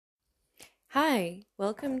Hi,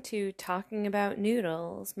 welcome to Talking About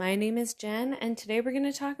Noodles. My name is Jen, and today we're going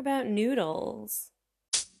to talk about noodles.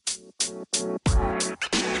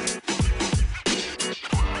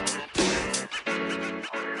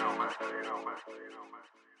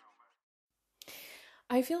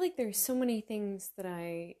 I feel like there's so many things that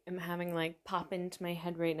I am having pop into my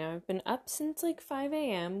head right now. I've been up since 5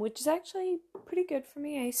 a.m., which is actually pretty good for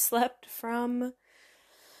me. I slept from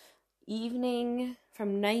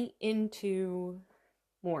night into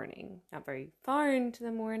morning. Not very far into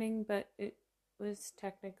the morning, but it was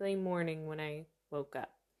technically morning when I woke up.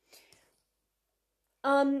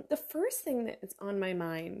 The first thing that is on my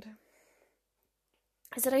mind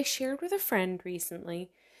is that I shared with a friend recently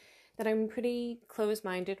that I'm pretty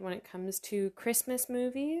close-minded when it comes to Christmas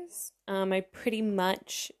movies. I pretty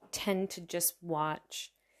much tend to just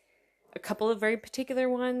watch a couple of very particular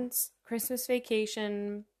ones: Christmas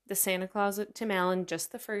Vacation, The Santa Claus with Tim Allen,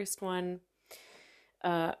 just the first one,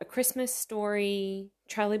 A Christmas Story,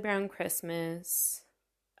 Charlie Brown Christmas,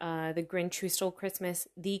 The Grinch Who Stole Christmas,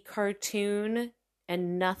 the cartoon,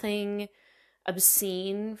 and nothing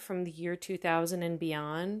obscene from the year 2000 and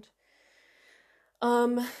beyond.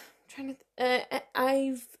 I've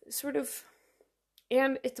sort of,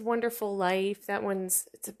 and It's a Wonderful Life. That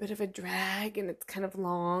it's a bit of a drag and it's kind of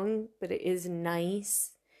long, but it is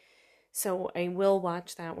nice. So I will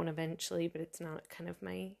watch that one eventually, but it's not kind of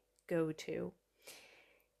my go-to.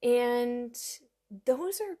 And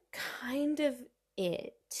those are kind of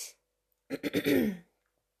it.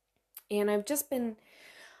 And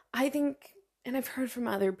I think, and I've heard from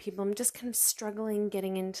other people, I'm just kind of struggling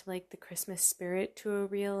getting into the Christmas spirit to a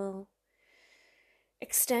real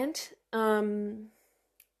extent.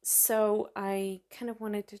 So I kind of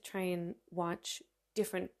wanted to try and watch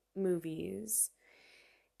different movies.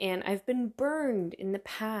 And I've been burned in the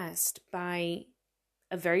past by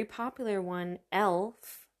a very popular one,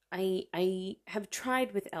 Elf. I have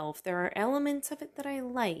tried with Elf. There are elements of it that I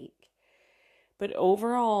like, but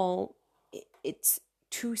overall, it's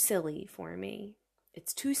too silly for me.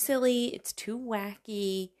 It's too silly, it's too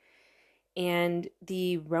wacky, and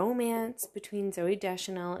the romance between Zooey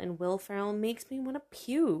Deschanel and Will Ferrell makes me want to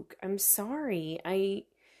puke. I'm sorry.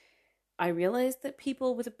 I realize that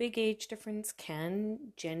people with a big age difference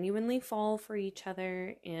can genuinely fall for each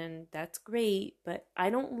other, and that's great, but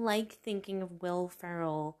I don't like thinking of Will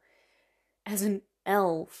Ferrell as an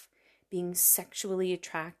elf being sexually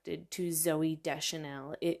attracted to Zooey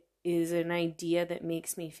Deschanel. It is an idea that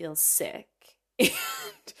makes me feel sick. And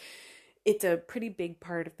it's a pretty big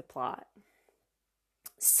part of the plot.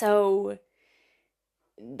 So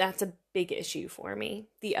that's a big issue for me.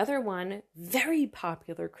 The other one, very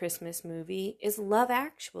popular Christmas movie, is Love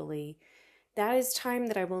Actually. That is time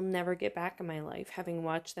that I will never get back in my life, having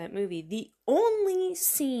watched that movie. The only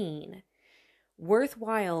scene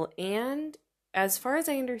worthwhile, and as far as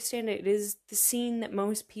I understand it, it is the scene that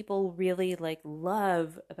most people really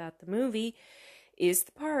love about the movie, is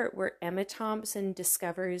the part where Emma Thompson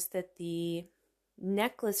discovers that the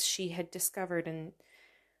necklace she had discovered and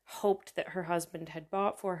hoped that her husband had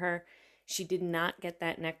bought for her, she did not get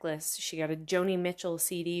that necklace. She got a Joni Mitchell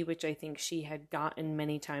CD, which I think she had gotten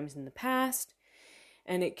many times in the past,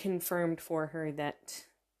 and it confirmed for her that,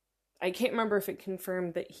 I can't remember if it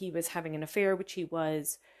confirmed that he was having an affair, which he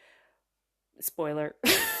was, spoiler,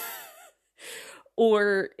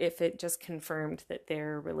 or if it just confirmed that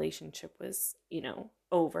their relationship was,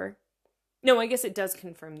 over. No, I guess it does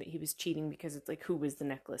confirm that he was cheating, because it's who was the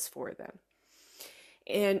necklace for them?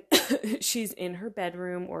 And she's in her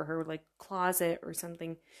bedroom or her closet or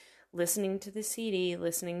something, listening to the CD,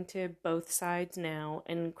 listening to Both Sides Now,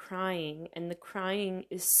 and crying. And the crying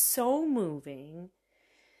is so moving.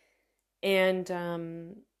 And,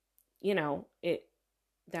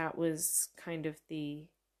 that was kind of the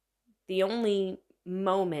only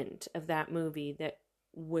moment of that movie that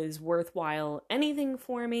was worthwhile anything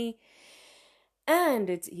for me. And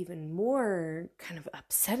it's even more kind of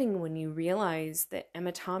upsetting when you realize that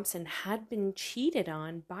Emma Thompson had been cheated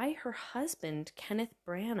on by her husband, Kenneth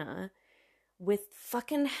Branagh, with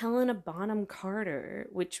fucking Helena Bonham Carter,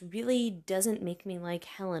 which really doesn't make me like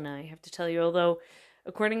Helena, I have to tell you. Although,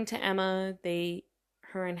 according to Emma,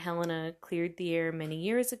 her and Helena cleared the air many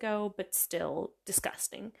years ago, but still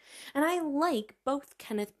disgusting. And I like both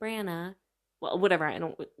Kenneth Branagh, well, whatever, I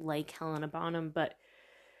don't like Helena Bonham, but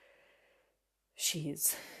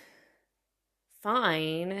she's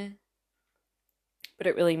fine, but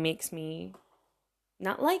it really makes me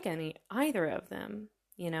not like either of them,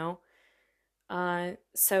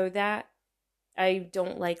 so that, I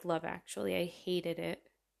don't like Love Actually. I hated it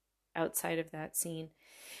outside of that scene.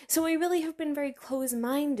 So I really have been very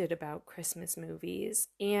close-minded about Christmas movies,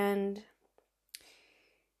 and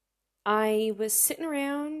I was sitting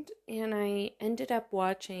around and I ended up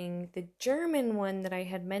watching the German one that I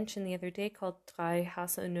had mentioned the other day called Drei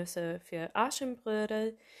Haselnüsse für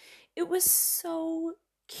Aschenbrödel. It was so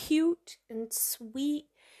cute and sweet.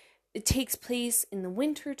 It takes place in the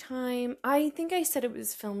winter time. I think I said it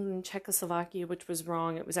was filmed in Czechoslovakia, which was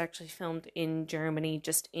wrong. It was actually filmed in Germany,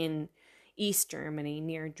 just in East Germany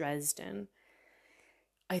near Dresden,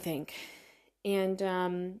 I think.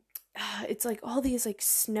 And it's like all these like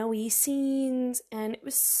snowy scenes, and it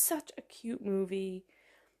was such a cute movie.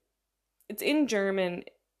 It's in German.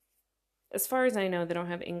 As far as I know, they don't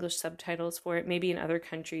have English subtitles for it. Maybe in other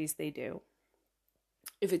countries they do,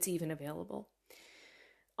 if it's even available.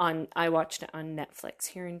 I watched it on Netflix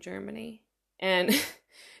here in Germany. And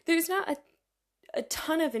there's not a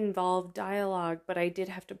ton of involved dialogue, but I did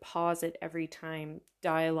have to pause it every time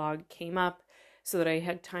dialogue came up so that I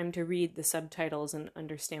had time to read the subtitles and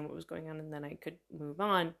understand what was going on, and then I could move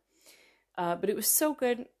on. But it was so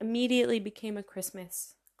good. Immediately became a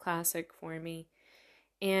Christmas classic for me.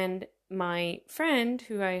 And my friend,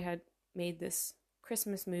 who I had made this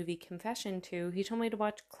Christmas movie confession to, he told me to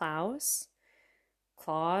watch Klaus.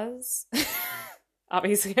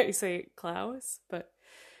 Obviously I say Klaus, but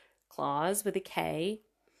Claus with a K.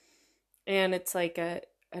 And it's like I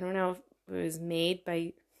don't know if it was made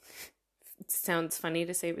by, it sounds funny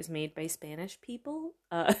to say it was made by Spanish people.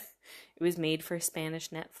 It was made for Spanish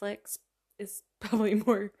Netflix is probably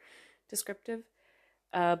more descriptive.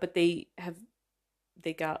 But they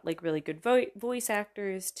got like really good voice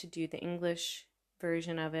actors to do the English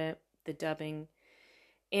version of it, the dubbing.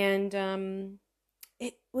 And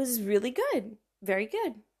it was really good. Very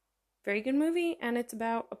good. Very good movie. And it's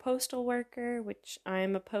about a postal worker, which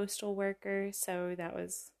I'm a postal worker. So that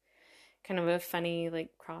was kind of a funny like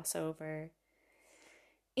crossover.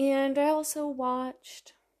 And I also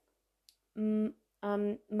watched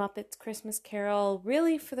Muppets Christmas Carol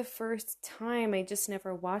really for the first time. I just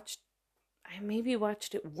never watched. I maybe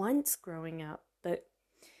watched it once growing up, but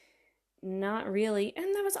not really.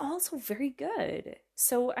 And that was also very good.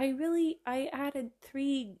 So I added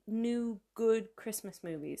 3 new good Christmas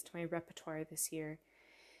movies to my repertoire this year.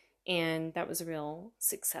 And that was a real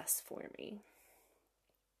success for me.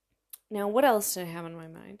 Now, what else did I have on my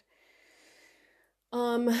mind?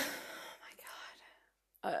 Oh my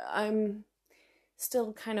God. I'm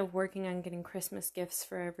still kind of working on getting Christmas gifts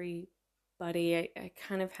for everybody. I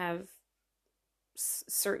kind of have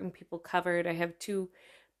certain people covered. I have 2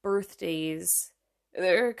 birthdays.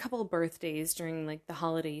 There are a couple of birthdays during like the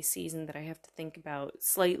holiday season that I have to think about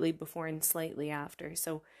slightly before and slightly after.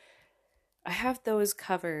 So I have those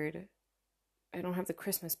covered. I don't have the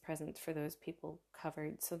Christmas presents for those people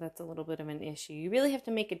covered, so that's a little bit of an issue. You really have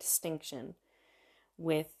to make a distinction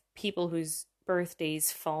with people whose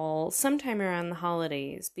birthdays fall sometime around the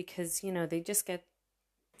holidays, because you know they just get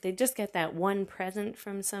that one present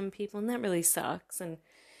from some people, and that really sucks. And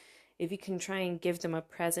if you can try and give them a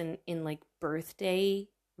present in like birthday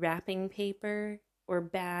wrapping paper or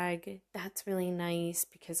bag, that's really nice,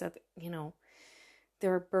 because of, you know,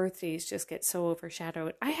 their birthdays just get so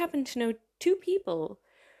overshadowed. I happen to know 2 people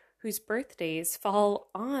whose birthdays fall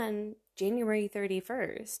on January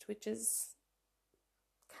 31st, which is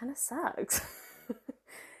kind of sucks.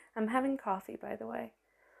 I'm having coffee, by the way.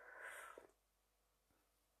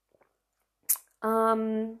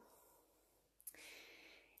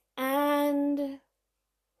 And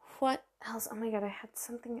what else? Oh my God, I had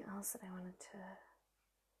something else that I wanted to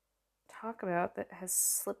talk about that has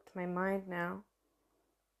slipped my mind now.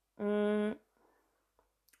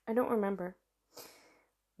 I don't remember.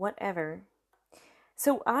 Whatever.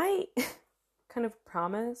 So I kind of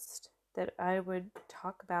promised that I would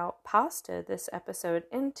talk about pasta this episode,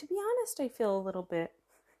 and to be honest, I feel a little bit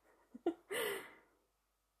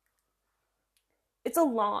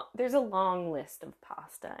there's a long list of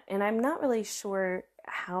pasta, and I'm not really sure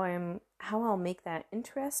how I'll make that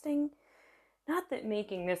interesting. Not that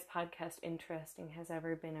making this podcast interesting has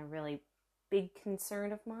ever been a really big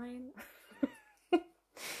concern of mine.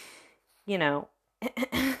 You know,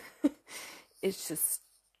 it's just,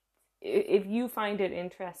 if you find it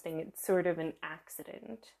interesting, it's sort of an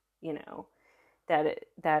accident, you know,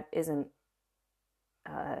 that isn't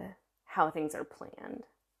how things are planned.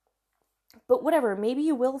 But whatever, maybe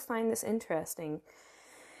you will find this interesting.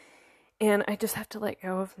 And I just have to let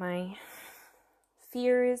go of my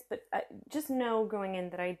fears. But I just know going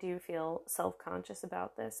in that I do feel self-conscious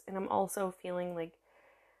about this. And I'm also feeling like,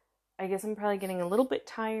 I guess I'm probably getting a little bit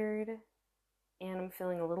tired. And I'm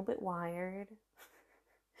feeling a little bit wired.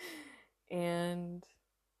 And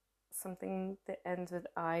something that ends with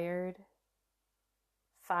ired,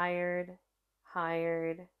 fired,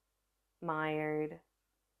 hired, mired,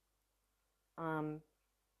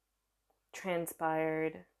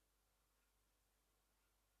 transpired.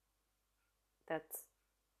 That's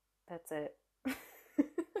it.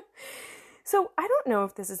 So I don't know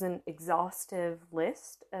if this is an exhaustive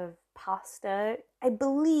list of pasta. I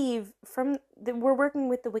believe we're working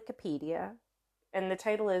with the Wikipedia, and the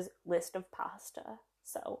title is List of Pasta.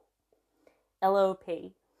 So LOP.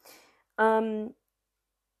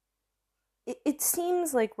 It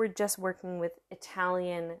seems like we're just working with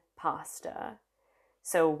Italian pasta.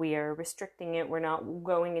 So we are restricting it. We're not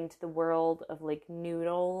going into the world of like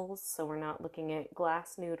noodles. So we're not looking at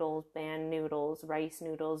glass noodles, band noodles, rice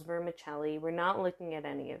noodles, vermicelli. We're not looking at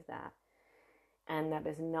any of that. And that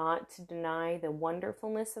is not to deny the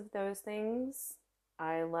wonderfulness of those things.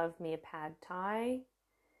 I love me a pad thai.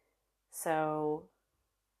 So,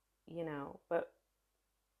 but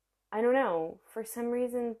I don't know. For some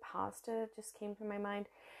reason, pasta just came to my mind.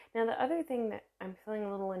 Now, the other thing that I'm feeling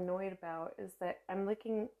a little annoyed about is that I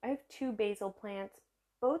have 2 basil plants.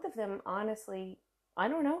 Both of them, honestly, I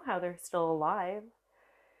don't know how they're still alive,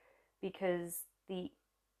 because the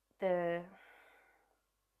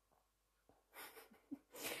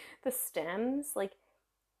stems, like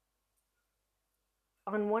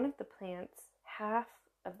on one of the plants, half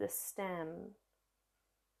of the stem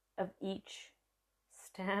of each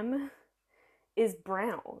stem is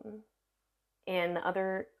brown, and the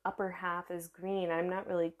other upper half is green. I'm not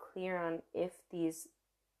really clear on if the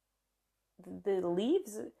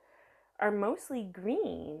leaves are mostly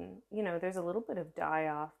green. There's a little bit of die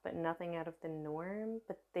off, but nothing out of the norm.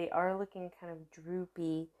 But they are looking kind of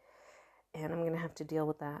droopy, and I'm going to have to deal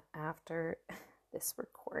with that after this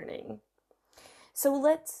recording. So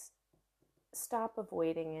let's stop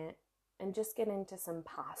avoiding it and just get into some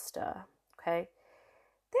pasta, okay?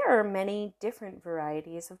 There are many different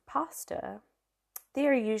varieties of pasta. They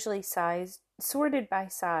are usually sorted by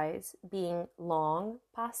size, being long,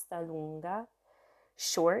 pasta lunga,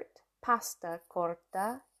 short, pasta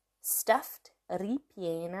corta, stuffed,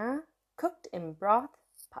 ripiena, cooked in broth,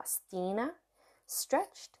 pastina,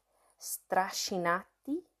 stretched,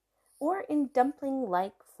 strascinati, or in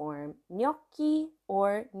dumpling-like form, gnocchi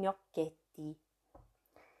or gnocchetti.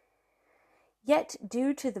 Yet,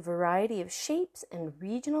 due to the variety of shapes and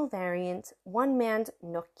regional variants, one man's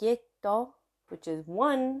gnocchietto, which is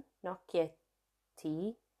one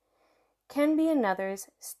gnocchetti, can be another's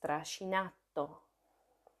strascinato.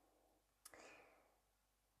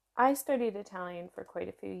 I studied Italian for quite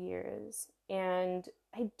a few years, and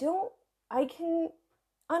I can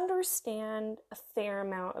understand a fair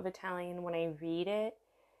amount of Italian when I read it.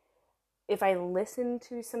 If I listen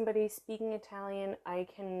to somebody speaking Italian, I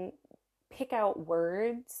can pick out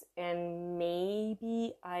words, and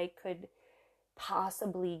maybe I could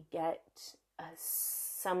possibly get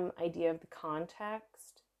some idea of the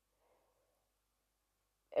context.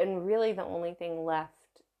 And really the only thing left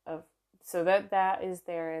so that is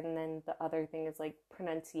there, and then the other thing is like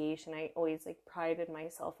pronunciation. I always prided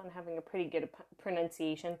myself on having a pretty good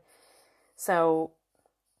pronunciation. So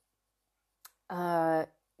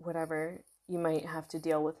whatever, you might have to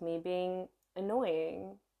deal with me being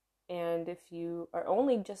annoying. And if you are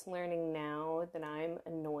only just learning now that I'm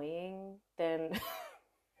annoying, then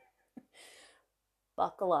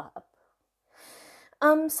buckle up.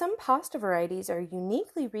 Some pasta varieties are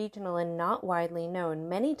uniquely regional and not widely known.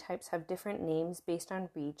 Many types have different names based on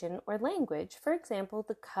region or language. For example,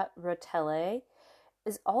 the cut rotelle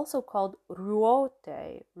is also called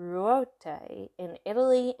ruote in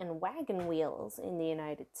Italy, and wagon wheels in the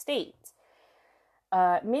United States.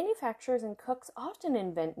 Manufacturers and cooks often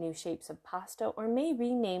invent new shapes of pasta or may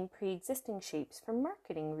rename pre-existing shapes for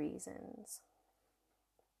marketing reasons.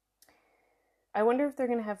 I wonder if they're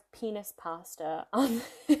going to have penis pasta on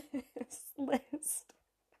this list.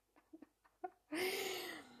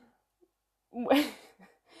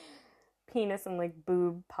 Penis and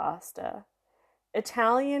boob pasta.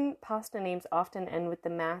 Italian pasta names often end with the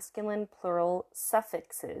masculine plural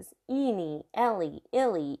suffixes ini, elli,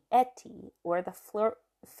 illi, etti, or the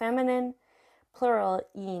feminine plural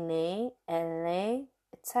ine, elle,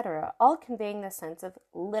 etc., all conveying the sense of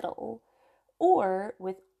little, or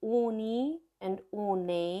with uni and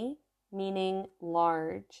une, meaning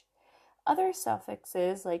large. Other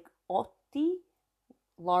suffixes like otti,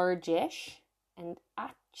 largish, and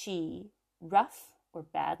acci, rough or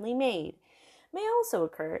badly made, may also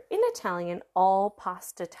occur. In Italian, all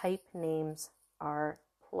pasta type names are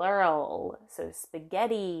plural. So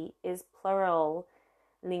spaghetti is plural,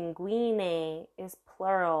 linguine is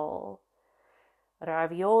plural,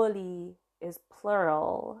 Ravioli is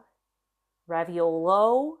plural.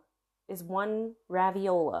 Raviolo is one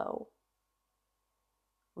raviolo.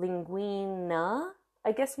 Linguina,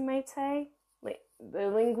 I guess you might say. The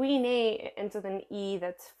linguine ends with an E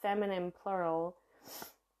that's feminine plural.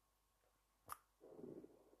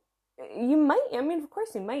 You might, I mean, of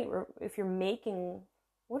course you might, if you're making,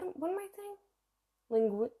 what am I saying?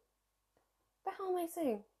 What the hell am I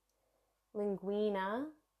saying? Linguina,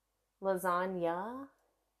 lasagna.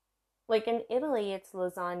 Like in Italy, it's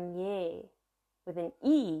lasagne with an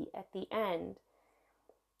E at the end.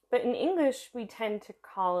 But in English, we tend to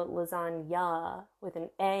call it lasagna with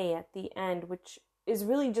an A at the end, which is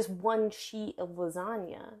really just one sheet of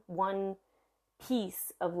lasagna, one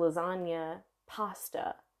piece of lasagna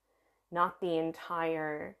pasta, not the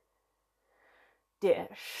entire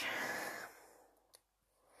dish.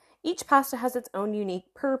 Each pasta has its own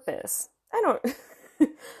unique purpose. I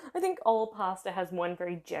think all pasta has one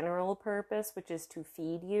very general purpose, which is to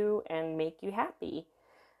feed you and make you happy.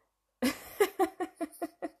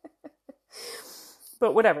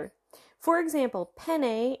 But whatever. For example,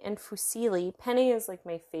 penne and fusilli. Penne is like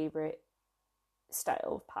my favorite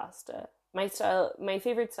style of pasta. My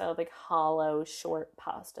favorite style of like hollow, short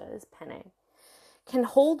pasta is penne. Can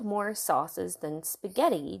hold more sauces than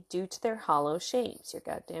spaghetti due to their hollow shapes. You're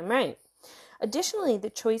goddamn right. Additionally, the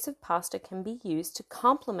choice of pasta can be used to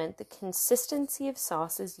complement the consistency of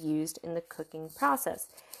sauces used in the cooking process.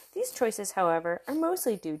 These choices, however, are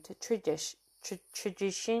mostly due to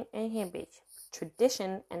tradition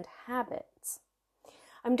and habits.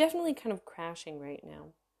 I'm definitely kind of crashing right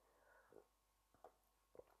now,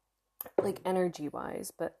 like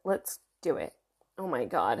energy-wise, but let's do it. Oh my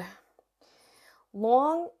god.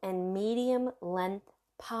 Long and medium length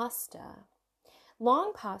pasta.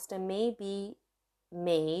 Long pasta may be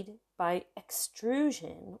made by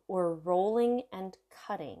extrusion or rolling and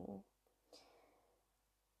cutting.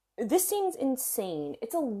 This seems insane.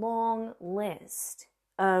 It's a long list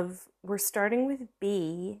of, we're starting with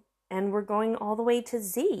B and we're going all the way to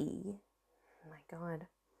Z. Oh my god.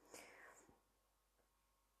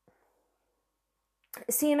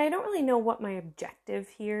 See, and I don't really know what my objective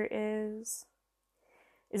here is.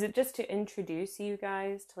 Is it just to introduce you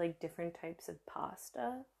guys to like different types of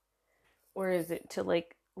pasta? Or is it to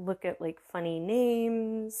like look at like funny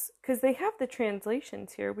names? Because they have the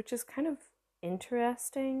translations here, which is kind of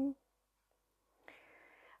interesting.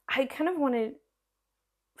 I kind of want to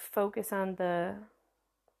focus on the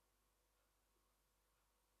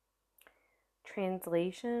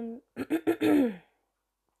translation.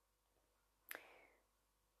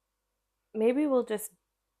 Maybe we'll just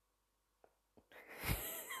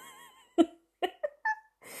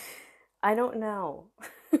I don't know.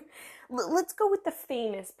 Let's go with the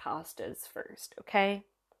famous pastas first, okay?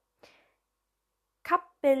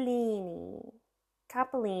 Capellini,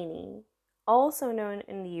 also known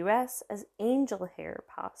in the US as angel hair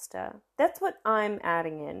pasta. That's what I'm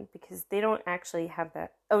adding in because they don't actually have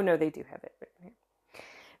that. Oh no, they do have it written here.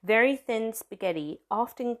 Very thin spaghetti,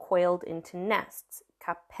 often coiled into nests.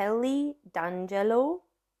 Capelli d'angelo,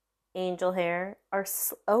 angel hair, are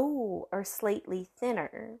slightly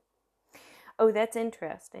thinner. Oh, that's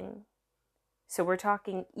interesting. So we're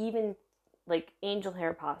talking even like angel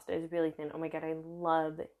hair pasta is really thin. Oh my god, I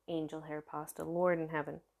love angel hair pasta. Lord in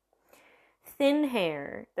heaven. Thin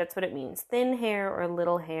hair, that's what it means. Thin hair or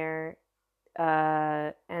little hair.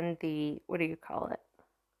 And the, what do you call it?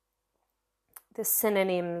 The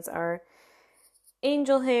synonyms are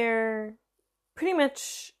angel hair. Pretty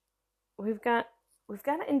much we've got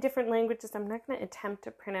it in different languages. I'm not going to attempt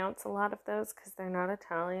to pronounce a lot of those because they're not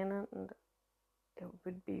Italian and it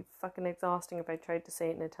would be fucking exhausting if I tried to say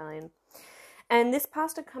it in Italian. And this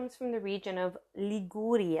pasta comes from the region of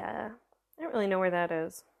Liguria. I don't really know where that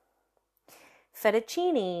is.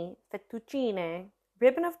 Fettuccine,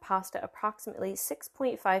 ribbon of pasta approximately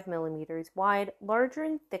 6.5 millimeters wide, larger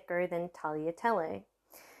and thicker than tagliatelle.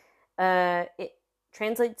 It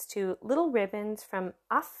translates to little ribbons from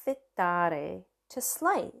affettare, to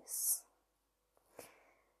slice.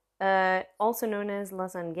 Also known as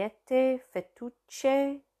lasagnette,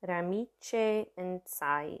 fettucce, ramice, and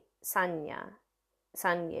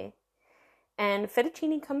sagne. And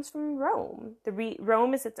fettuccine comes from Rome.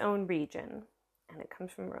 Rome is its own region, and it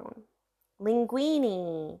comes from Rome.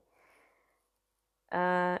 Linguine,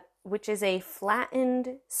 which is a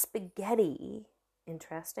flattened spaghetti.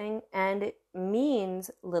 Interesting. And it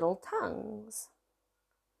means little tongues.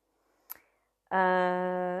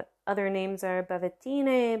 Other names are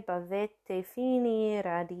bavettine, bavette fini,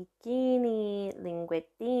 radicchini,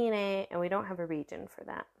 linguettine, and we don't have a region for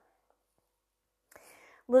that.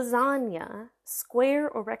 Lasagna, square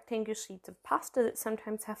or rectangular sheets of pasta that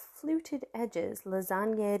sometimes have fluted edges,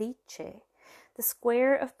 lasagnerice. The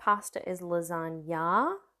square of pasta is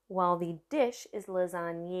lasagna, while the dish is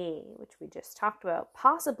lasagne, which we just talked about,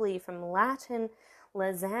 possibly from Latin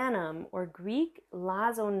lasanum or Greek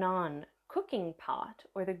lazonon, cooking pot,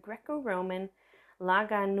 or the Greco-Roman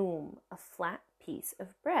laganum, a flat piece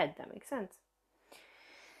of bread. That makes sense.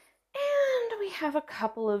 And we have a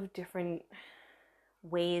couple of different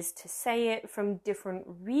ways to say it from different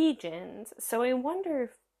regions. So I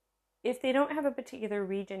wonder if they don't have a particular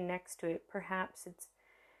region next to it, perhaps it's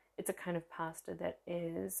a kind of pasta that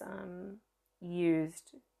is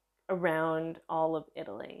used around all of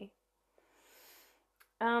Italy.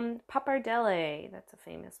 Pappardelle, that's a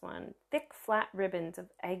famous one. Thick, flat ribbons of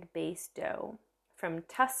egg-based dough. From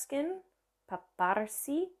Tuscan,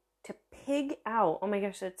 paparsi, to pig out. Oh my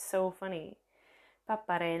gosh, that's so funny.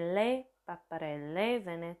 Pappardelle,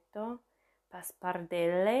 Veneto,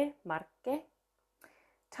 paspardelle, Marche.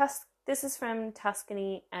 This is from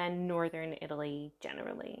Tuscany and northern Italy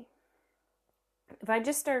generally. If I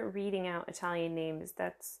just start reading out Italian names,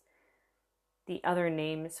 that's the other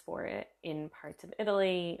names for it in parts of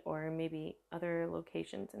Italy or maybe other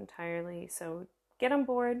locations entirely. So get on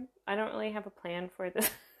board. I don't really have a plan for this.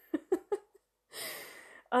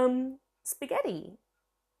 Spaghetti,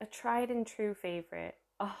 a tried and true favorite,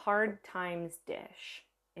 a hard times dish,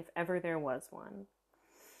 if ever there was one.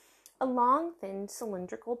 A long, thin,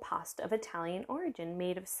 cylindrical pasta of Italian origin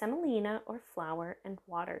made of semolina or flour and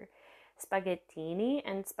water. Spaghettini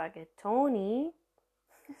and spaghettoni.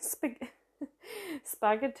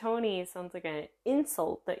 Spaghettoni sounds like an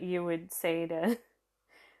insult that you would say to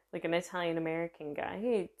like an Italian American guy.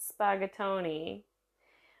 Hey, spaghettoni.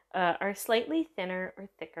 Are slightly thinner or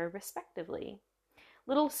thicker respectively.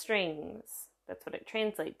 Little strings, that's what it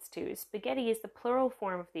translates to. Spaghetti is the plural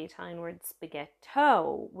form of the Italian word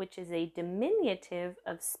spaghetto, which is a diminutive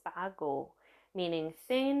of spago, meaning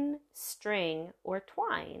thin, string, or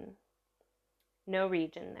twine. No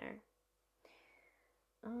region there.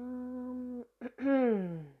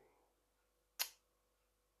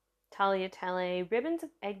 Tagliatelle, ribbons of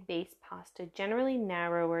egg-based pasta, generally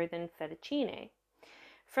narrower than fettuccine.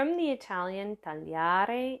 From the Italian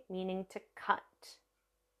tagliare, meaning to cut.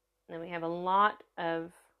 And then we have a lot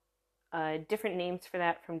of different names for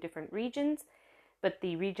that from different regions, but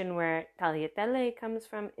the region where tagliatelle comes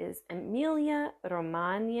from is Emilia,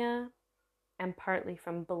 Romagna, and partly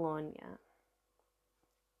from Bologna.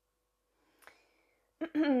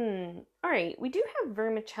 All right, we do have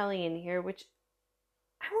vermicelli in here, which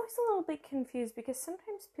I'm always a little bit confused because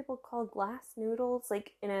sometimes people call glass noodles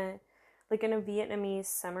like in a Vietnamese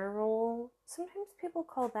summer roll. Sometimes people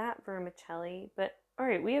call that vermicelli, but all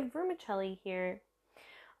right, we have vermicelli here,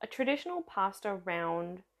 a traditional pasta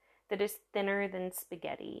round that is thinner than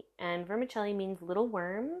spaghetti, and vermicelli means little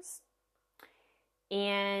worms,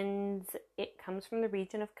 and it comes from the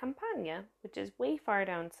region of Campania, which is way far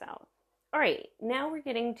down south. All right, now we're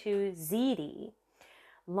getting to ziti,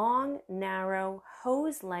 long, narrow,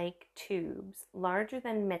 hose-like tubes, larger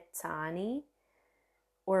than mezzani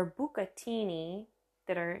or bucatini,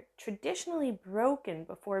 that are traditionally broken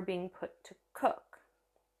before being put to cook.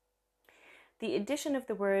 The addition of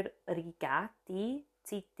the word rigati,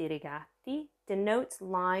 ziti rigati, denotes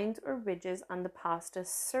lines or ridges on the pasta's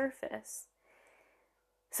surface.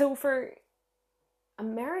 So for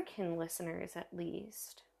American listeners at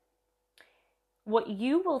least, what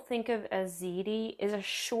you will think of as ziti is a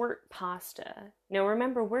short pasta. Now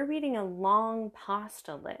remember, we're reading a long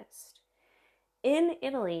pasta list. In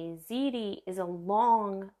Italy, ziti is a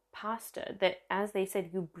long pasta that, as they said,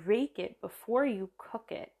 you break it before you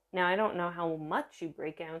cook it. Now, I don't know how much you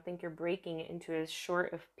break it. I don't think you're breaking it into as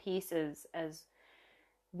short of pieces as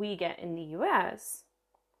we get in the US.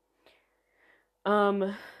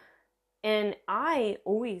 And I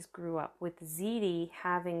always grew up with ziti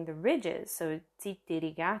having the ridges, so ziti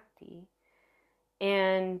rigati.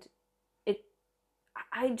 And the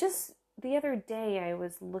other day I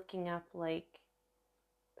was looking up, like,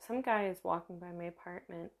 some guy is walking by my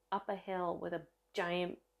apartment up a hill with a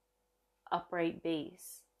giant upright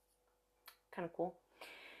base. Kind of cool.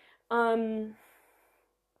 I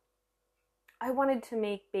wanted to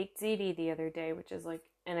make baked ziti the other day, which is like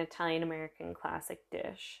an Italian-American classic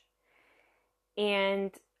dish.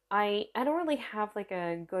 And I don't really have like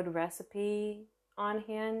a good recipe on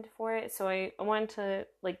hand for it, so I wanted to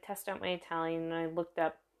like test out my Italian, and I looked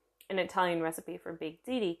up an Italian recipe for baked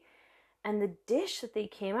ziti. And the dish that they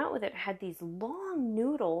came out with, it had these long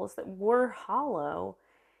noodles that were hollow,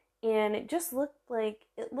 and it looked like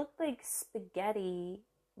spaghetti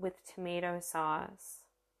with tomato sauce.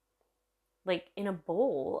 like in a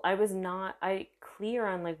bowl. I was not clear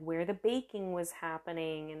on like where the baking was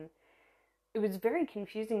happening, and it was very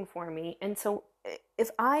confusing for me. And so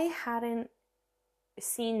if I hadn't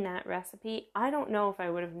seen that recipe, I don't know if I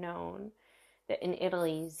would have known that in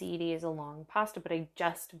Italy ziti is a long pasta, but I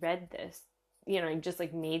just read this. I just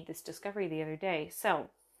like made this discovery the other day. So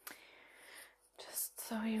just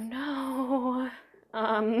so you know.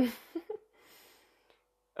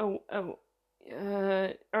 Oh, all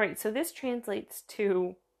right, so this translates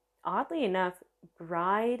to, oddly enough,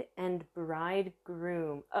 bride and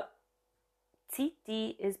bridegroom.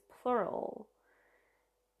 Ziti is plural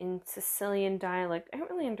in Sicilian dialect. I don't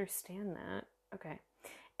really understand that. Okay.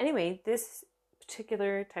 Anyway, this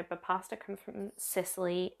particular type of pasta comes from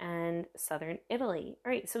Sicily and southern Italy.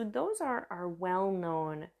 All right, so those are our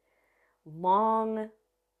well-known long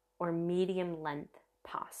or medium length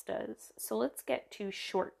pastas. So let's get to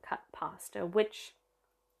shortcut pasta, which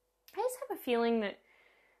I just have a feeling that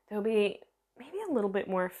there'll be maybe a little bit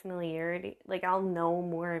more familiarity. Like I'll know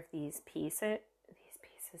more of these pastas.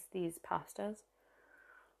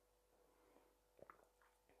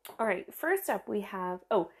 All right, first up we have,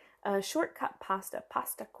 shortcut pasta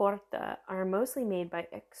corta, are mostly made by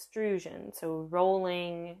extrusion, so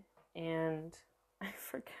rolling and, I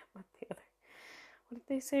forget what did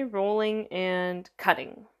they say? Rolling and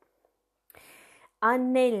cutting.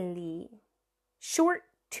 Anelli, short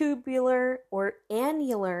tubular or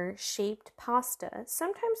annular shaped pasta,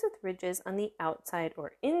 sometimes with ridges on the outside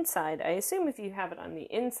or inside. I assume if you have it on the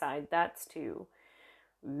inside, that's to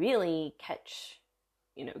really catch,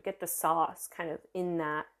 get the sauce kind of in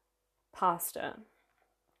that pasta.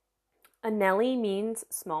 Anelli means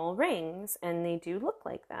small rings, and they do look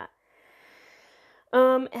like that.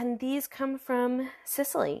 And these come from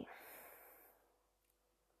Sicily.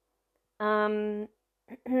 I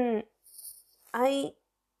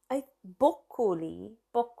boccoli.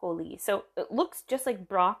 So it looks just like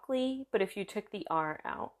broccoli, but if you took the R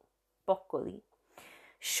out, boccoli.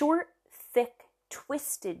 Short, thick,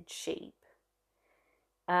 twisted shape.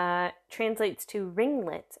 Translates to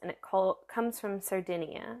ringlets, and it comes from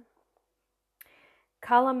Sardinia.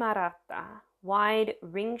 Calamarata, wide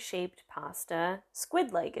ring-shaped pasta,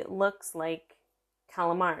 squid-like. It looks like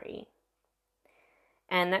calamari.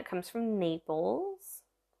 And that comes from Naples.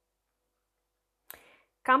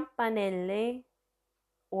 Campanelle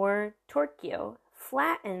or torchio,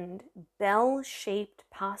 flattened, bell-shaped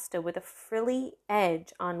pasta with a frilly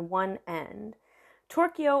edge on one end.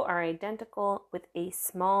 Torchio are identical with a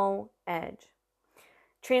small edge.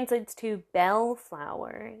 Translates to bell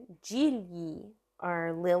flower. Gigli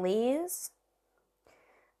are lilies.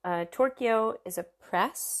 Torchio is a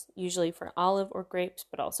press, usually for olive or grapes,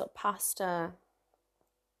 but also pasta.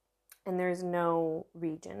 And there's no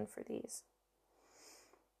region for these.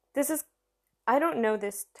 I don't know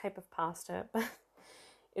this type of pasta, but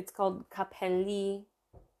it's called capelli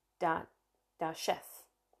da chef.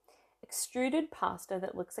 Extruded pasta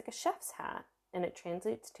that looks like a chef's hat, and it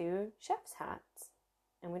translates to chef's hats.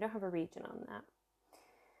 And we don't have a region on that.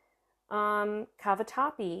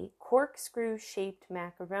 Cavatappi, corkscrew-shaped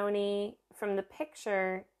macaroni. From the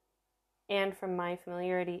picture and from my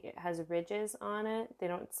familiarity, it has ridges on it. They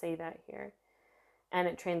don't say that here. And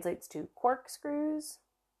it translates to corkscrews.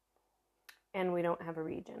 And we don't have a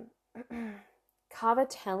region.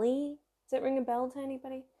 Cavatelli, does it ring a bell to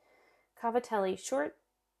anybody? Cavatelli, short,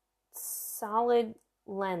 solid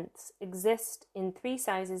lengths, exist in 3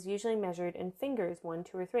 sizes, usually measured in fingers, 1,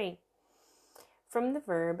 2, or 3. From the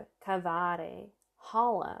verb cavare,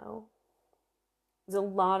 hollow. There's a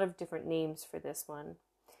lot of different names for this one.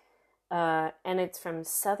 And it's from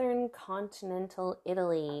southern continental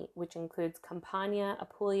Italy, which includes Campania,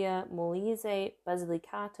 Apulia, Molise,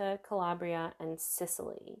 Basilicata, Calabria, and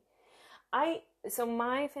Sicily. So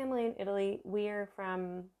my family in Italy, we are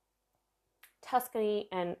from Tuscany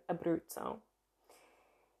and Abruzzo.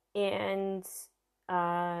 And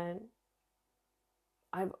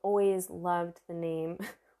I've always loved the name.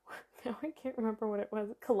 Now I can't remember what it was.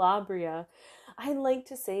 Calabria. I like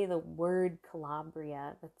to say the word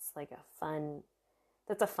Calabria. That's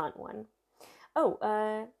a fun one.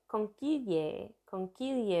 Conchiglie.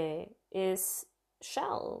 Conchiglie is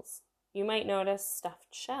shells. You might notice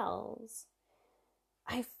stuffed shells.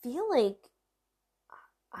 I feel like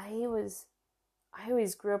I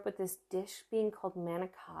always grew up with this dish being called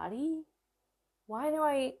manicotti. Why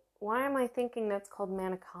am I thinking that's called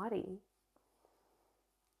manicotti?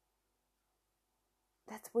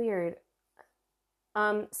 That's weird.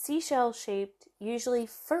 Seashell shaped, usually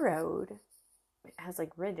furrowed. It has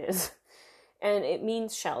ridges. And it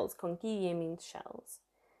means shells. Conchiglie means shells.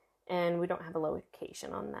 And we don't have a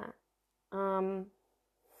location on that. Um,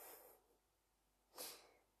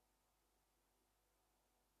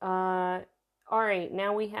 all right,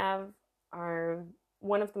 now we have our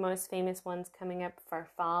one of the most famous ones coming up,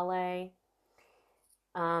 farfalle,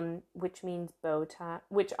 which means bow tie,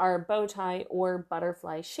 which are bow tie or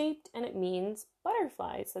butterfly shaped, and it means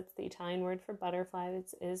butterflies. That's the Italian word for butterfly.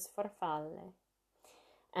 It is farfalle,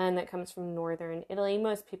 and that comes from northern Italy.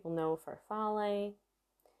 Most people know farfalle.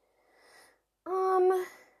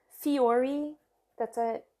 Fiori. That's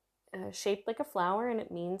shaped like a flower, and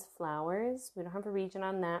it means flowers. We don't have a region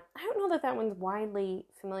on that. I don't know that that one's widely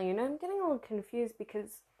familiar. Now I'm getting a little confused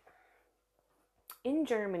because in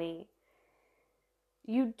Germany,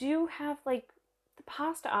 you do have like the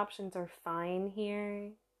pasta options are fine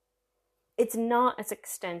here. It's not as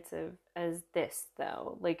extensive as this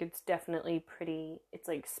though. Like it's definitely pretty. It's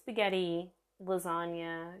like spaghetti,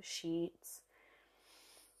 lasagna, sheets.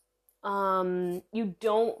 You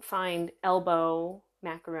don't find elbow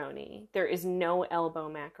macaroni. There is no elbow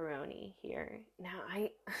macaroni here. Now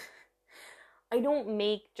I don't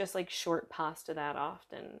make just like short pasta that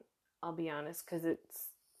often, I'll be honest, because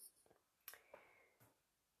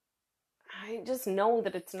I just know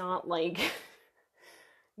that it's not like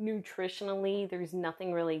nutritionally, there's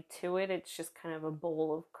nothing really to it. It's just kind of a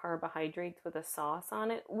bowl of carbohydrates with a sauce on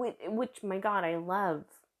it, which my God, I love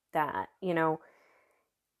that.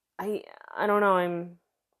 I don't know,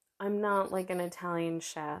 I'm not like an Italian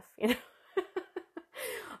chef.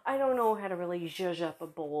 I don't know how to really zhuzh up a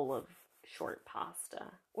bowl of short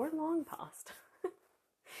pasta or long pasta.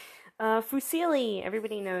 Fusilli,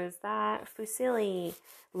 everybody knows that. Fusilli,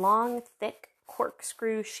 long, thick,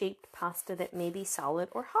 corkscrew-shaped pasta that may be solid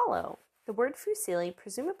or hollow. The word fusilli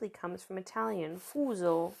presumably comes from Italian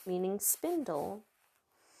fuso, meaning spindle.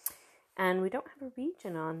 And we don't have a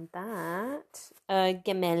region on that.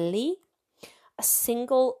 Gemelli, a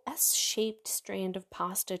single S-shaped strand of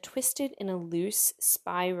pasta twisted in a loose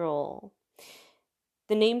spiral.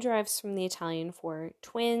 The name derives from the Italian for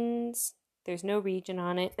twins. There's no region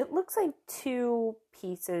on it. It looks like two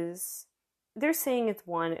pieces. They're saying it's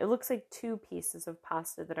one. It looks like two pieces of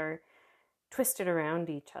pasta that are twisted around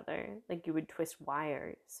each other, like you would twist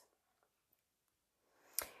wires.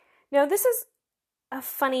 Now, this is a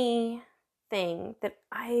funny thing that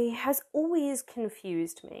has always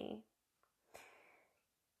confused me.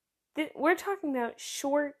 We're talking about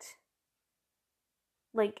short,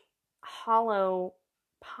 like hollow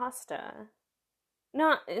pasta.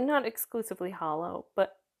 Not exclusively hollow,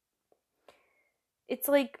 but it's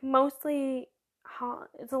like mostly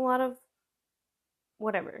it's a lot of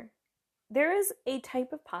whatever. There is a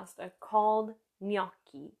type of pasta called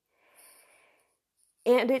gnocchi.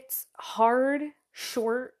 And it's hard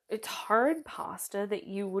pasta that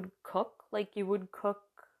you would cook like you would cook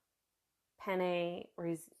penne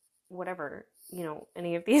or whatever,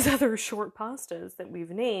 any of these other short pastas that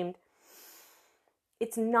we've named.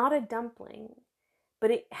 It's not a dumpling, but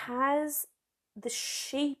it has the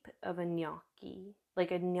shape of a gnocchi, like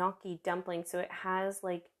a gnocchi dumpling. So it has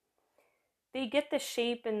like, they get the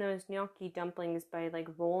shape in those gnocchi dumplings by like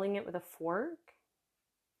rolling it with a fork.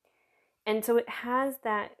 And so it has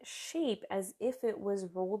that shape as if it was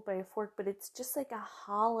rolled by a fork, but it's just like a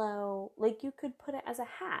hollow, like you could put it as a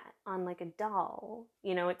hat on like a doll.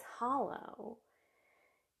 It's hollow.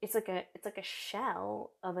 It's like a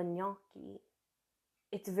shell of a gnocchi.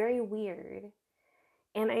 It's very weird.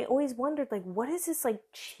 And I always wondered, like, what is this like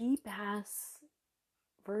cheap ass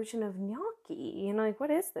version of gnocchi? Like,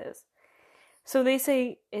 what is this? So they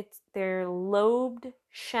say they're lobed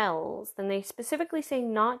shells. Then they specifically say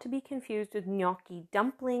not to be confused with gnocchi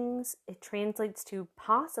dumplings. It translates to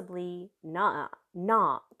possibly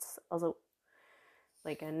knots, also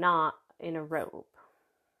like a knot in a rope.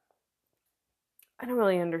 I don't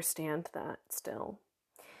really understand that still.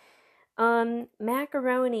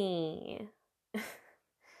 Macaroni.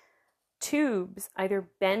 Tubes, either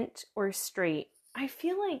bent or straight. I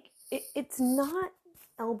feel like it's not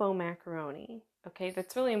elbow macaroni. Okay,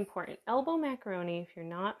 that's really important. Elbow macaroni, if you're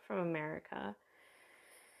not from America,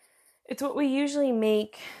 it's what we usually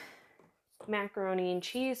make macaroni and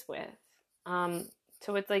cheese with.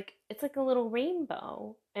 So it's like a little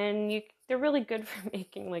rainbow, and they're really good for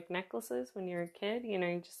making like necklaces when you're a kid.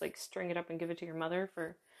 You just like string it up and give it to your mother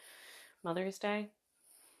for Mother's Day.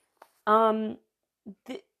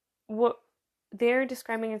 What they're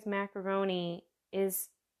describing as macaroni it's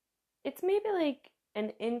maybe like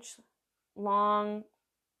an inch long.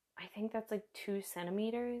 I think that's like 2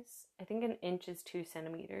 centimeters. I think an inch is 2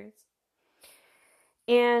 centimeters.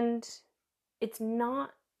 And it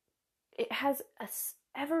has a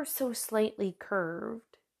ever so slightly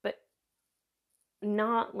curved, but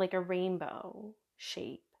not like a rainbow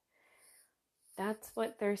shape. That's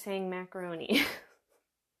what they're saying macaroni.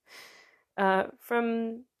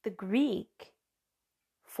 From the Greek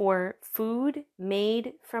for food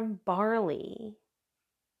made from barley.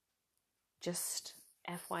 Just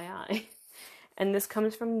FYI. And this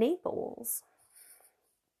comes from Naples.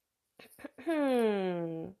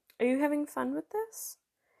 Are you having fun with this?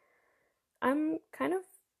 I'm kind of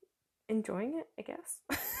enjoying it, I guess.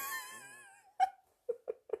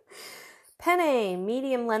 Penne,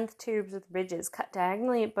 medium length tubes with ridges cut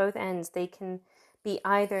diagonally at both ends. They can be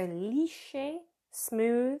either lisce,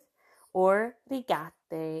 smooth, or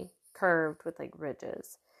rigate, curved with like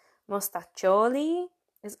ridges. Mostaccioli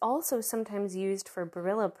is also sometimes used for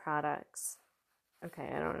Barilla products.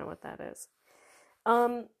 Okay, I don't know what that is.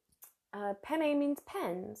 Penne means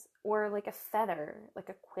pens, or like a feather, like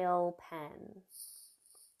a quill pen.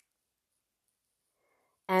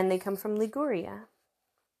 And they come from Liguria.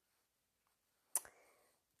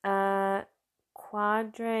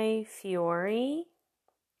 Quadrifiori,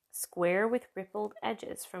 square with rippled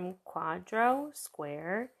edges, from quadro,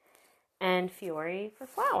 square, and fiori for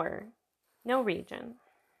flower. No region.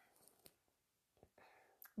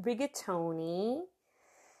 Rigatoni,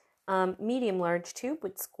 medium large tube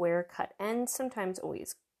with square cut ends, sometimes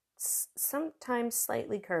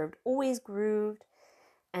slightly curved, always grooved,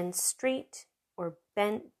 and straight or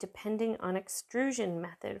bent depending on extrusion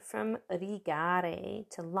method, from rigare,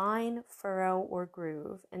 to line, furrow, or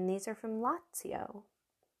groove. And these are from Lazio.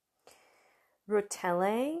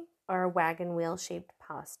 Rotelle are wagon wheel shaped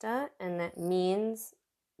pasta, and that means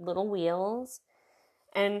little wheels.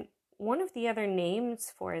 And one of the other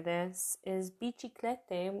names for this is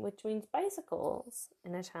biciclette, which means bicycles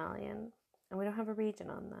in Italian. And we don't have a region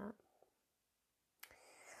on that.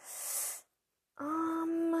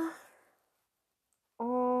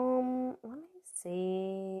 Let me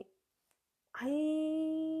see. I'm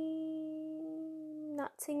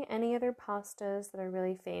not seeing any other pastas that are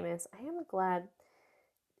really famous. I am glad.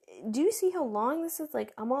 Do you see how long this is?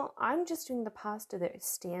 Like, I'm just doing the pasta that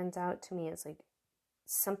stands out to me as like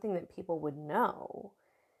something that people would know.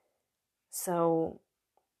 So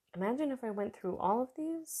imagine if I went through all of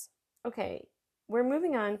these. Okay, we're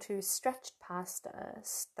moving on to stretched pasta,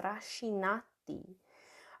 straccinati,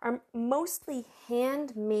 are mostly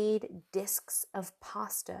handmade discs of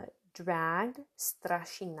pasta dragged,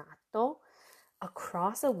 strascinato,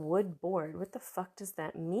 across a wood board. What the fuck does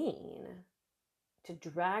that mean? To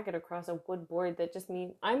drag it across a wood board, that just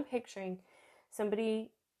means I'm picturing somebody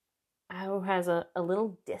who has a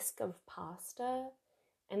little disc of pasta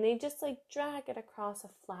and they just like drag it across a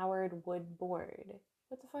floured wood board.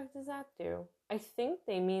 What the fuck does that do? I think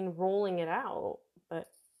they mean rolling it out, but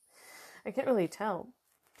I can't really tell.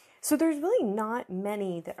 So there's really not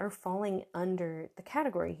many that are falling under the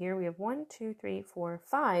category here. We have 1, 2, 3, 4,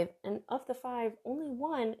 5. And of the 5, only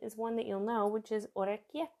one is one that you'll know, which is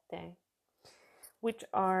orecchiette, which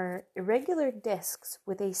are irregular discs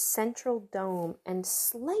with a central dome and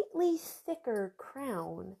slightly thicker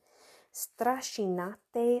crown.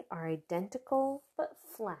 Strascinate are identical but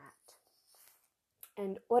flat.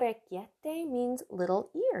 And orecchiette means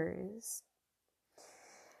little ears.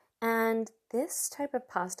 And this type of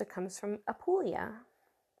pasta comes from Apulia.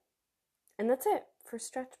 And that's it for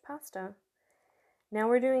stretched pasta. Now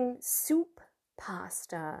we're doing soup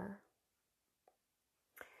pasta.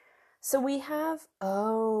 So we have,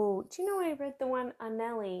 do you know I read the one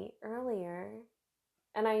Anelli earlier?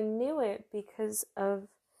 And I knew it because of,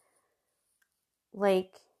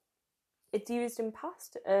 like, it's used in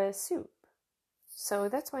pasta, soup. So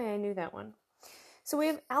that's why I knew that one. So we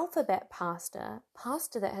have alphabet pasta,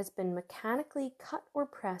 pasta that has been mechanically cut or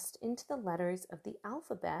pressed into the letters of the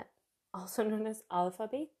alphabet, also known as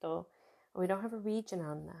alfabeto. We don't have a region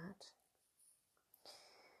on that.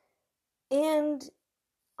 And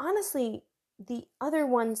honestly, the other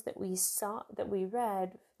ones that we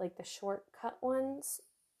read, like the shortcut ones,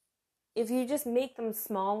 if you just make them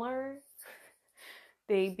smaller,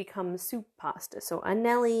 they become soup pasta. So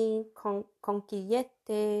anelli,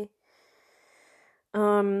 conchigliette,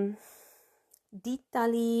 ditali,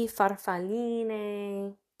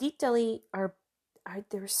 farfalline. Ditali are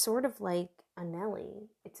they're sort of like anelli.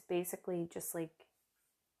 It's basically just like,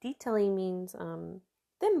 ditali means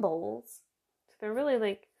thimbles. So they're really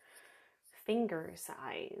like finger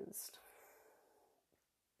sized.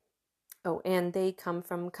 Oh, and they come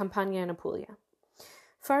from Campania and Apulia.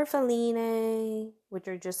 Farfalline, which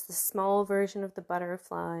are just the small version of the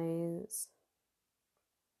butterflies.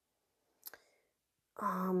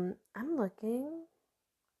 I'm looking.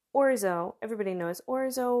 Orzo, everybody knows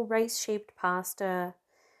orzo, rice-shaped pasta.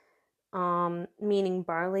 meaning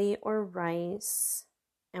barley or rice,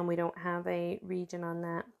 and we don't have a region on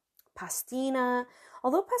that. Pastina.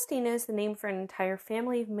 Although pastina is the name for an entire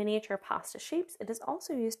family of miniature pasta shapes, it is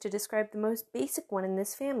also used to describe the most basic one in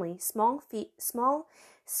this family, small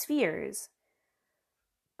spheres,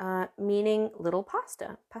 meaning little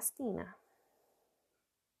pasta, pastina.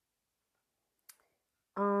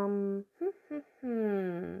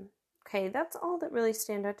 Okay, that's all that really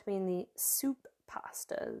stand out to me in the soup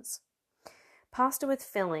pastas. Pasta with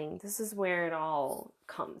filling. This is where it all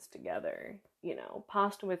comes together. You know,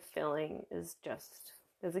 pasta with filling is just,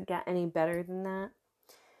 does it get any better than that?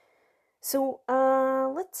 So,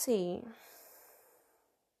 let's see.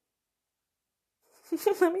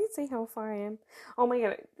 Let me see how far I am. Oh my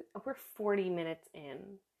god, we're 40 minutes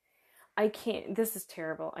in. I can't, this is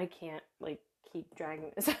terrible. I can't, keep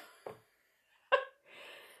dragging this out.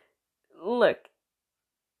 Look,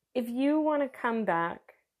 if you want to come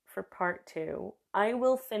back for part 2, I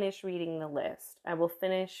will finish reading the list. I will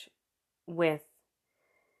finish with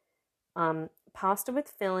pasta with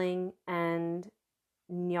filling and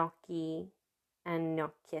gnocchi and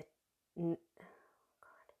gnocchette.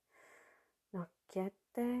 Gnocchette.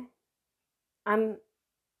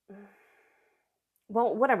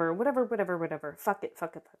 Well, whatever. Fuck it.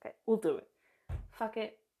 We'll do it. Fuck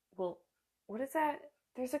it. Well, what is that?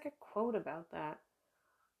 There's like a quote about that.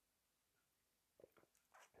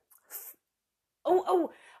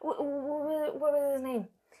 What was his name?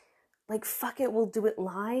 Like, fuck it, we'll do it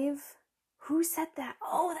live? Who said that?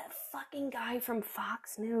 Oh, that fucking guy from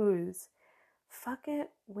Fox News. Fuck it,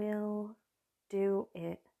 we'll do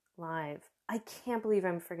it live. I can't believe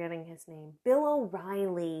I'm forgetting his name. Bill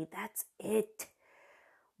O'Reilly, that's it.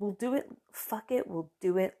 We'll do it, fuck it, we'll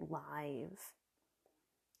do it live.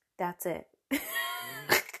 That's it.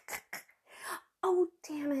 Oh,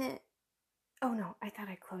 damn it. Oh no, I thought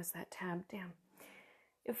I closed that tab, damn.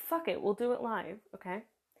 Fuck it, we'll do it live, okay?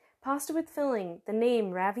 Pasta with filling. The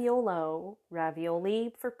name raviolo,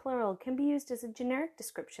 ravioli for plural, can be used as a generic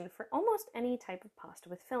description for almost any type of pasta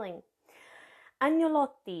with filling.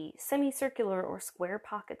 Agnolotti, semicircular or square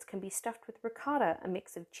pockets, can be stuffed with ricotta, a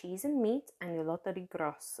mix of cheese and meat, agnolotta di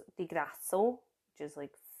grasso, which is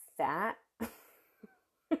like fat,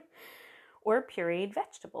 or pureed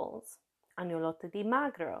vegetables. Agnolotta di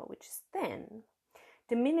magro, which is thin.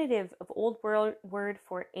 Diminutive of Old World word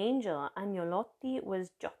for angel, Agnolotti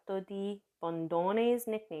was Giotto di Bondone's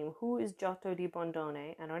nickname. Who is Giotto di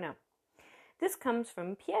Bondone? I don't know. This comes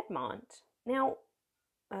from Piedmont. Now,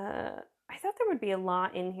 I thought there would be a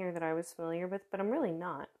lot in here that I was familiar with, but I'm really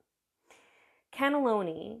not.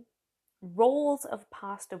 Cannelloni, rolls of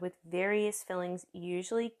pasta with various fillings,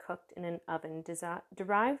 usually cooked in an oven,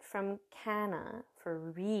 derived from canna for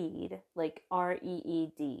reed, like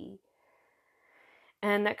R-E-E-D.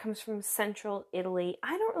 And that comes from central Italy.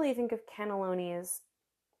 I don't really think of cannelloni as,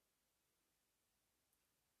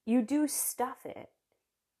 you do stuff it,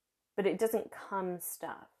 but it doesn't come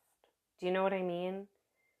stuffed. Do you know what I mean?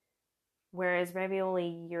 Whereas ravioli,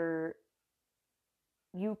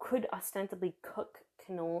 you could ostensibly cook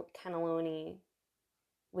cannelloni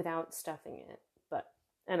without stuffing it. But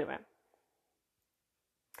anyway.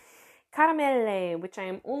 Caramelle, which I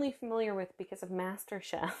am only familiar with because of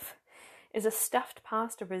MasterChef, is a stuffed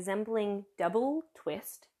pasta resembling double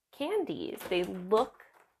twist candies. They look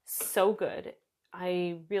so good.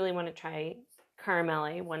 I really want to try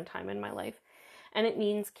caramelle one time in my life. And it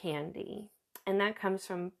means candy. And that comes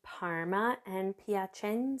from Parma and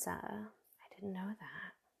Piacenza. I didn't know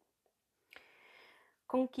that.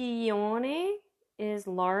 Conchiglione is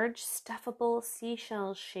large, stuffable,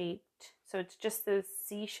 seashell shaped. So it's just the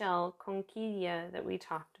seashell conchiglia that we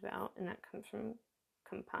talked about. And that comes from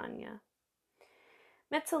Campania.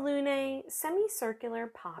 Mezzalune, semicircular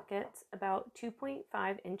pockets about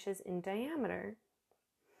 2.5 inches in diameter.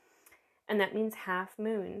 And that means half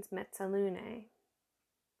moons, mezzalune.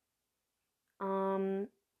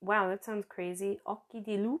 Wow, that sounds crazy. Occhi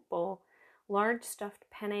di lupo, large stuffed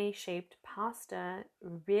penne-shaped pasta,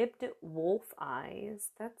 ribbed wolf eyes.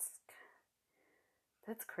 That's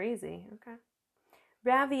crazy. Okay.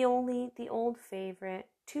 Ravioli, the old favorite.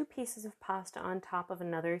 2 pieces of pasta on top of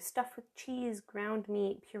another, stuffed with cheese, ground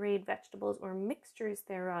meat, pureed vegetables, or mixtures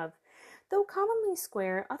thereof. Though commonly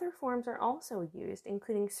square, other forms are also used,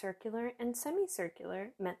 including circular and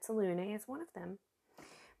semicircular. Mezzalune is one of them.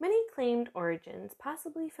 Many claimed origins,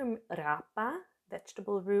 possibly from rapa,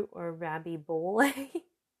 vegetable root, or rabibole,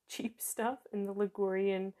 cheap stuff in the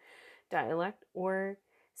Ligurian dialect, or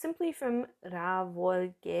simply from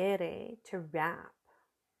ravolgere, to wrap.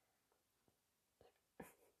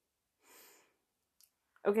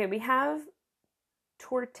 Okay, we have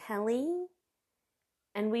tortelli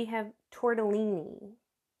and we have tortellini.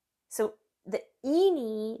 So the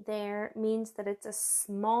ini there means that it's a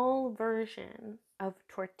small version of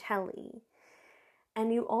tortelli.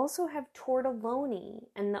 And you also have tortelloni,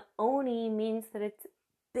 and the oni means that it's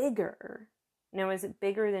bigger. Now, is it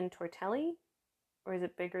bigger than tortelli? Or is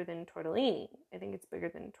it bigger than tortellini? I think it's bigger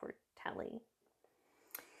than tortelli.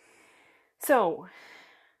 So,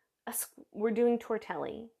 we're doing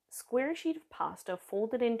tortelli. Square sheet of pasta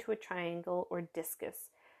folded into a triangle or discus,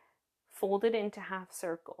 folded into half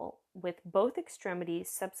circle, with both extremities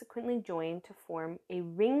subsequently joined to form a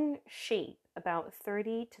ring shape about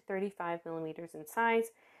 30 to 35 millimeters in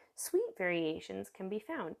size. Sweet variations can be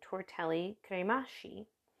found. Tortelli cremashi.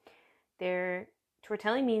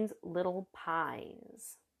 Tortelli means little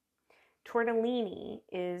pies. Tortellini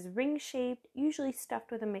is ring-shaped, usually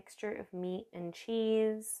stuffed with a mixture of meat and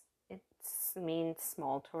cheese. It means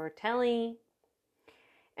small tortelli.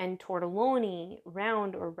 And tortelloni,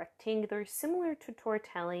 round or rectangular, similar to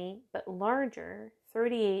tortelli, but larger,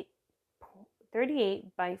 38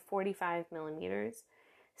 by 45 millimeters.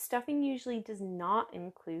 Stuffing usually does not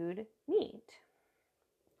include meat.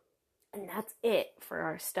 And that's it for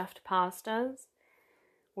our stuffed pastas.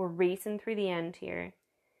 We're racing through the end here.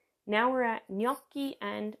 Now we're at gnocchi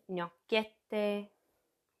and gnocchette,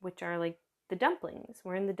 which are like the dumplings.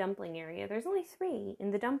 We're in the dumpling area. There's only 3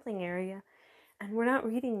 in the dumpling area, and we're not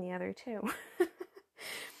reading the other 2.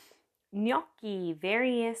 Gnocchi,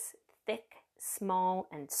 various thick, small,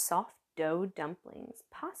 and soft dough dumplings,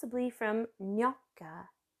 possibly from nocca,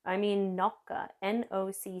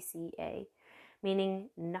 N-O-C-C-A, meaning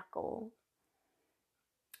knuckle.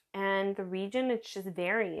 And the region, it's just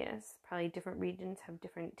various. Probably different regions have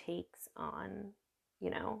different takes on,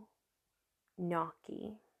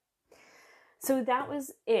 gnocchi. So that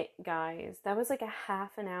was it, guys. That was like a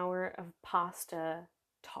half an hour of pasta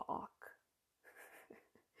talk.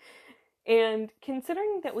 And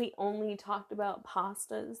considering that we only talked about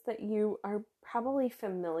pastas that you are probably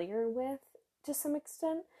familiar with to some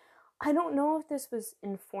extent, I don't know if this was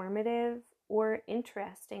informative or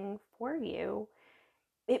interesting for you.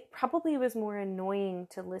 It probably was more annoying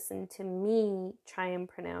to listen to me try and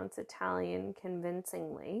pronounce Italian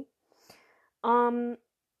convincingly.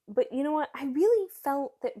 But you know what? I really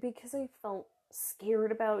felt that because I felt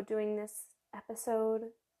scared about doing this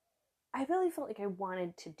episode, I really felt like I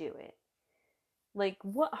wanted to do it. Like,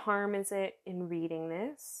 what harm is it in reading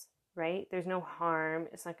this, right? There's no harm.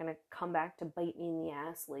 It's not going to come back to bite me in the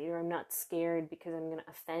ass later. I'm not scared because I'm going to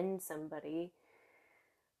offend somebody.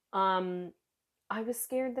 I was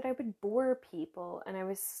scared that I would bore people, and I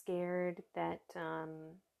was scared that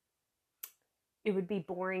it would be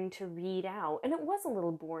boring to read out. And it was a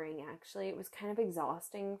little boring, actually. It was kind of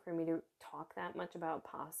exhausting for me to talk that much about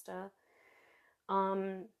pasta.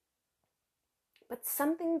 But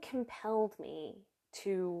something compelled me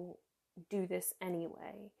to do this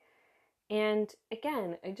anyway. And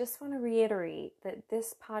again, I just want to reiterate that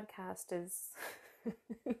this podcast is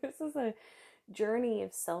this is a journey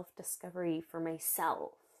of self-discovery for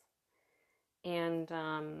myself. And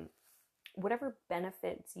whatever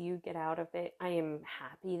benefits you get out of it, I am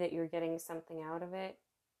happy that you're getting something out of it.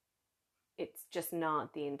 It's just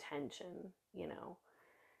not the intention,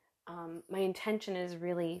 my intention is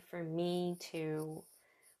really for me to,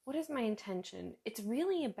 what is my intention? It's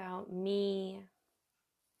really about me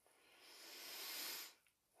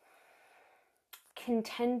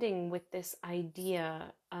contending with this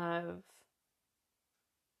idea of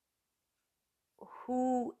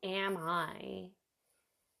who am I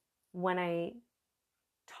when I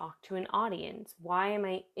talk to an audience? Why am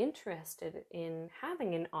I interested in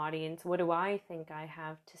having an audience? What do I think I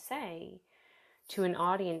have to say to an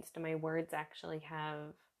audience? Do my words actually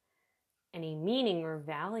have any meaning or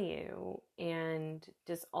value? And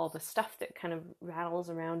does all the stuff that kind of rattles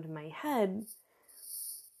around in my head,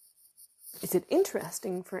 is it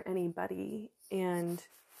interesting for anybody? And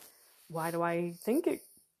why do I think it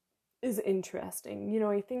is interesting?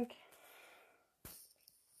 I think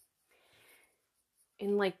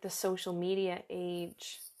in like the social media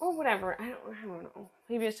age or whatever, I don't know.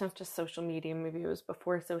 Maybe it's not just social media. Maybe it was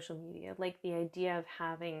before social media. Like the idea of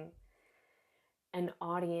having an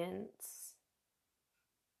audience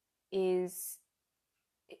is,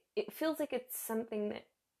 it feels like it's something that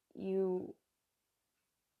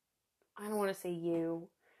I don't want to say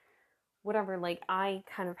whatever, like I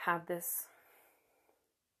kind of have this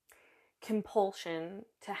compulsion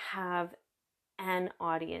to have an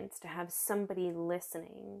audience, to have somebody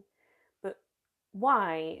listening. But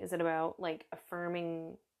why? Is it about like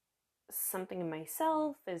affirming something in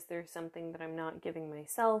myself? Is there something that I'm not giving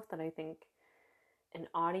myself that I think an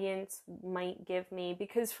audience might give me,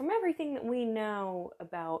 because from everything that we know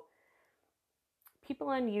about people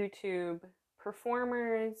on YouTube,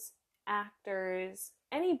 performers, actors,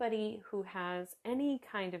 anybody who has any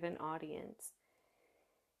kind of an audience,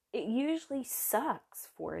 it usually sucks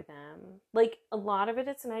for them. Like, a lot of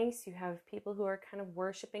it's nice. You have people who are kind of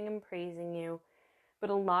worshiping and praising you. But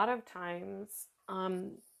a lot of times,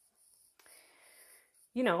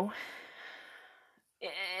 you know,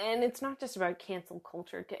 and it's not just about cancel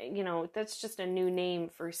culture. You know, that's just a new name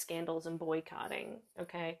for scandals and boycotting,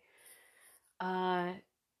 okay? And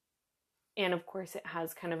of course, it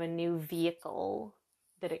has kind of a new vehicle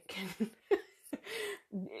that it can...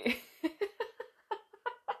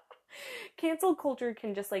 Cancel culture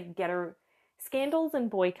can just like scandals and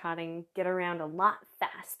boycotting get around a lot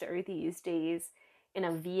faster these days in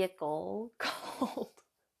a vehicle called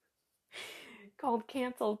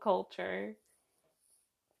cancel culture.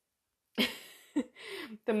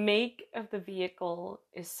 The make of the vehicle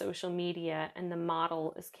is social media and the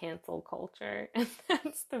model is cancel culture. And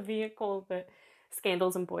that's the vehicle that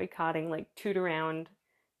scandals and boycotting like toot around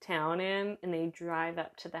town in, and they drive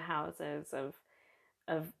up to the houses of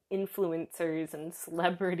influencers and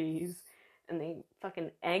celebrities, and they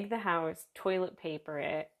fucking egg the house, toilet paper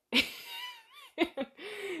it,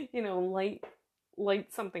 you know,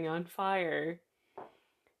 light something on fire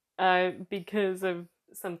because of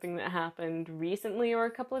something that happened recently or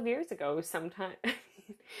a couple of years ago. Sometime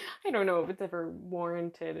I don't know if it's ever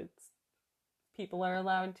warranted. It's people are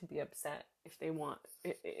allowed to be upset if they want,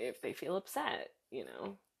 if they feel upset, you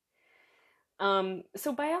know.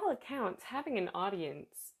 So by all accounts, having an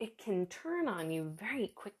audience, it can turn on you very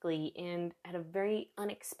quickly and at a very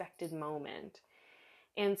unexpected moment.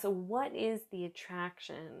 And so what is the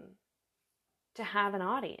attraction to have an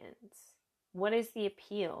audience? What is the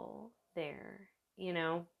appeal there? You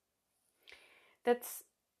know, that's...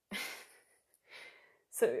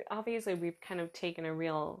 So obviously we've kind of taken a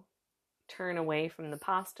real turn away from the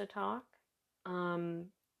pasta talk.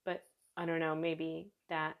 But I don't know, maybe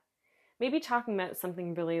talking about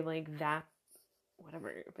something really like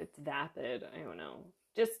whatever, if it's vapid, I don't know.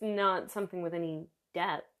 Just not something with any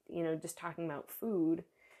depth, you know, just talking about food.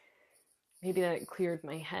 Maybe that cleared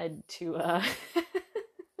my head to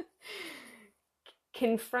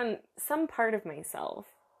confront some part of myself,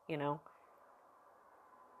 you know.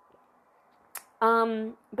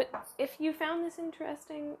 But if you found this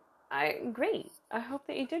interesting, great. I hope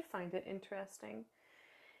that you did find it interesting.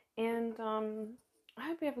 And I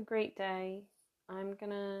hope you have a great day. I'm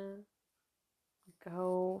gonna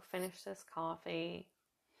go finish this coffee.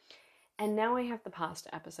 And now I have the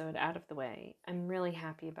pasta episode out of the way. I'm really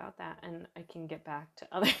happy about that, and I can get back to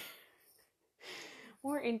other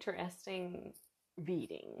more interesting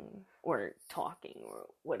reading or talking or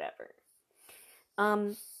whatever.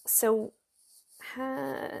 So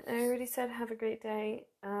I already said have a great day.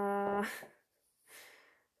 I'll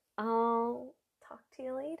talk to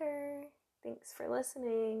you later. Thanks for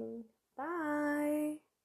listening. Bye.